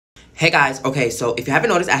Hey guys, okay, so if you haven't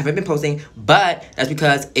noticed, I haven't been posting, but that's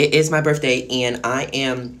because it is my birthday and I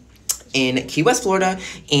am in Key West, Florida,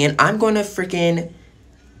 and I'm going to freaking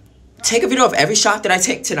take a video of every shot that I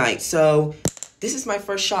take tonight. So this is my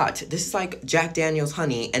first shot. This is like Jack Daniel's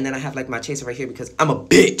honey, and then I have like my chaser right here because I'm a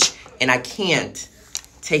bitch and I can't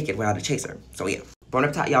take it without a chaser. So yeah, bon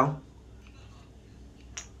appetit, y'all.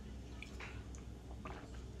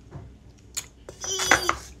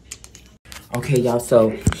 Okay, y'all, so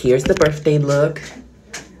here's the birthday look.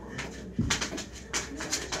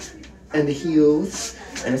 And the heels.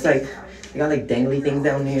 And it's like, we got like dangly things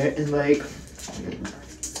down there. And like,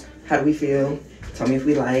 how do we feel? Tell me if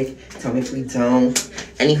we like. Tell me if we don't.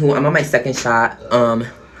 Anywho, I'm on my second shot.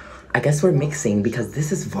 I guess we're mixing because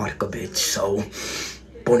this is vodka, bitch. So,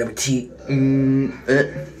 bon appetit.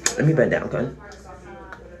 Let me bend down, okay?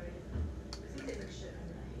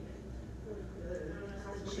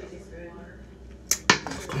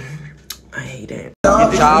 I hate it.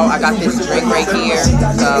 Y'all, I got this drink right here. So,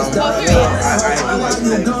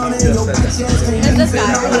 There's this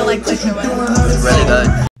guy. We're gonna like push him in. it's really good.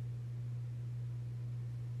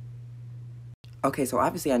 Okay, so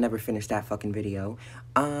obviously I never finished that fucking video.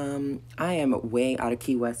 I am way out of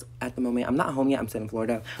Key West at the moment. I'm not home yet. I'm still in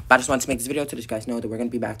Florida. But I just wanted to make this video to let you guys know that we're going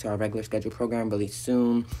to be back to our regular scheduled program really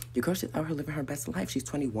soon. Your girl is out here living her best life. She's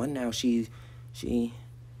 21 now. She's 21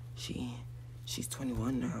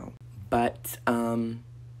 now. But,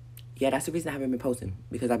 yeah, that's the reason I haven't been posting.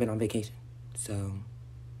 Because I've been on vacation. So,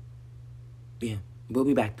 yeah. We'll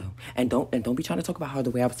be back though. And don't be trying to talk about how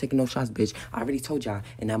the way I was taking those shots, bitch. I already told y'all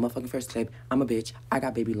in that motherfucking first clip, I'm a bitch. I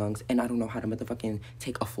got baby lungs and I don't know how to motherfucking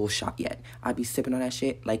take a full shot yet. I be sipping on that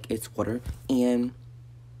shit like it's water and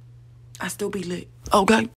I still be lit. Okay.